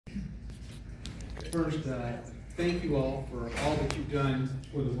First, thank you all for all that you've done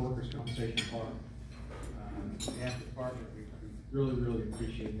for the workers' compensation department. On behalf of the department, we really, really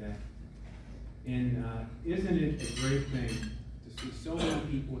appreciate that. And isn't it a great thing to see so many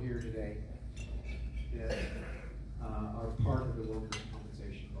people here today that are part of the workers'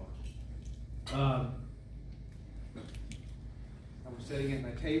 compensation bar? I was sitting at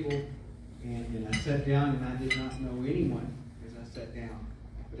my table, and I sat down, and I did not know anyone as I sat down.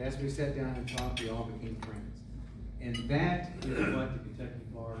 But as we sat down and talked, we all became friends. And that is what the Kentucky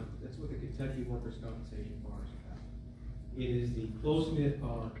bar, that's what the Kentucky Workers' Compensation bar is about. It is the close-knit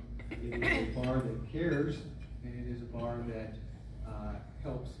bar. It is a bar that cares, and it is a bar that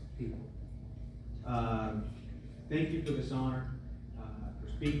helps people. Thank you for this honor, for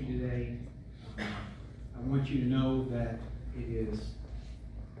speaking today. I want you to know that it is,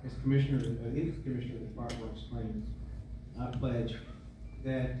 as Commissioner of the Department of Claims, I pledge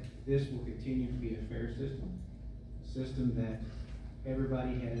that this will continue to be a fair system, a system that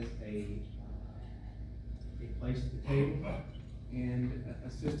everybody has a place at the table, and a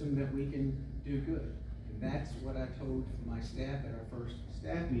system that we can do good. And that's what I told my staff at our first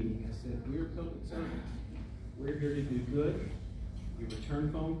staff meeting. I said, we're public servants. We're here to do good. You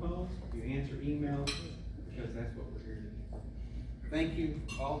return phone calls, you answer emails, because that's what we're here to do. Thank you,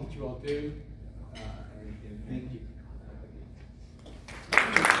 all that you all do, and thank you.